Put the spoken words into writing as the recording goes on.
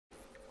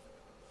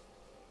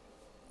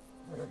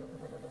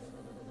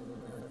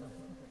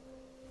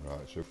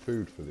Right, so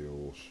food for the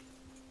horse.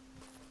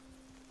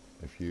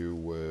 If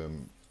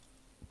you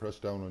press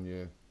down on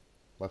your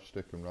left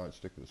stick and right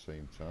stick at the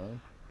same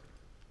time,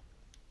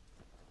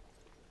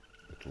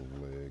 it'll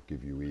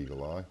give you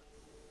eagle eye.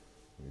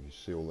 If you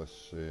see all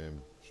this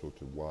sort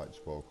of white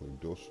sparkling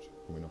dust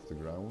coming off the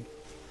ground,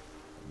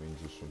 it means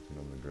there's something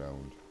on the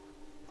ground.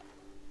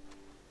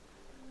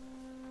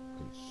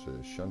 It's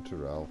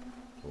chanterelle,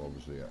 so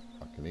obviously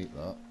I can eat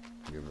that,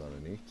 give that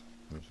an eat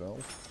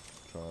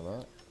myself, try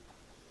that,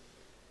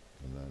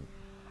 and then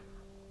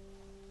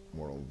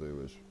what I'll do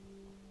is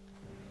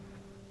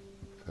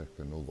pick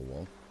another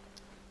one.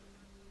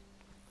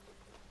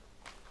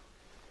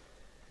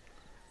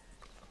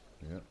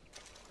 Yeah,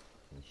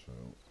 and so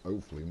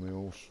hopefully my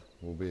horse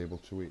will be able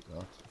to eat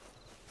that.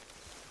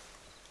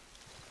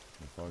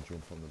 If I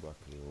jump on the back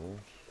of the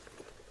horse,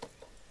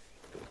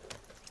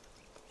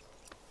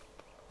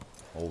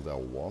 hold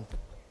L1,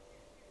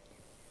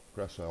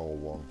 press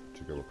L1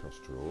 to go across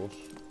to horse.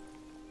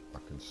 I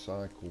can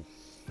cycle,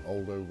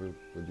 hold over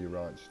with your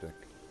right stick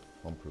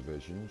on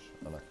provisions,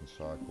 and I can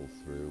cycle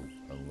through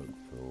and look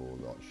for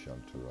that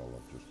chanterelle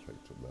I've just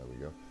picked up. There we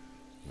go.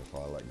 And if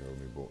I let go of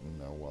my button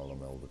now while I'm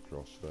held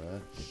across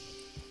there,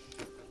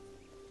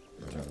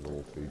 then I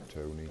will feed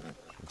Tony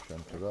some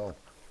chanterelle.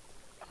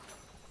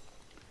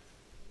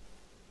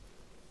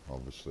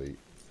 Obviously,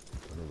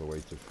 another way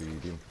to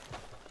feed him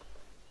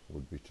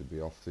would be to be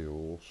off the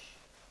horse,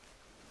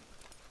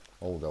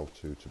 hold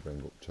L2 to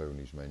bring up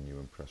Tony's menu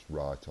and press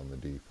right on the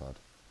D-pad.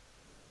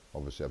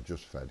 Obviously I've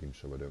just fed him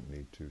so I don't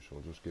need to, so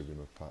I'll just give him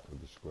a pat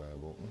with the square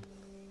button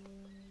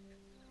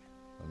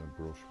and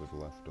a brush with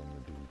left on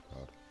the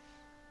D-pad.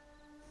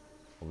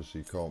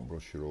 Obviously you can't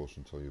brush your horse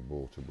until you've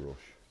bought a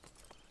brush.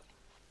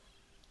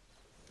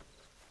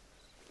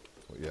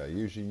 But yeah,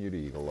 using your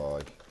eagle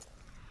eye,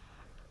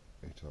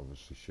 it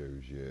obviously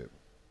shows you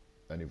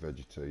any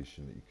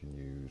vegetation that you can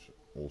use,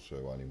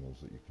 also animals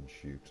that you can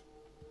shoot,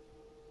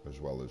 as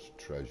well as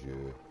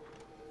treasure,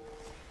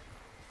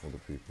 other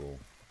people.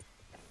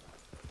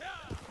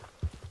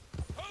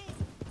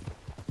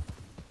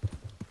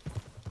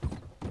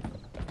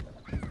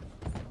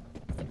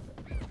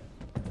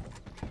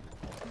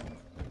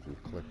 If you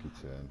click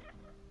it in,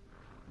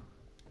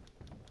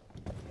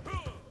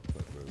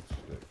 click those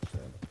sticks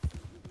in,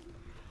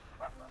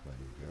 there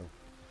you go.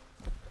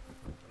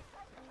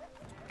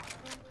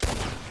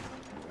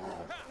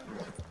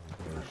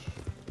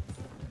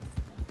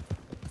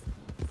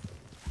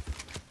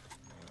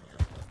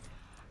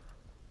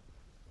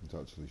 It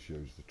actually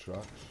shows the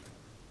tracks.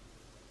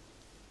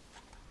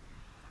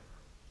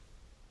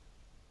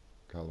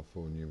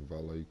 Californian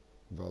Valley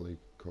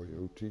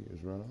Coyote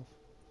has run off.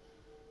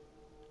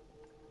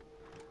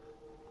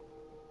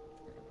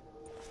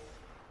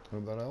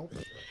 Hope that helps.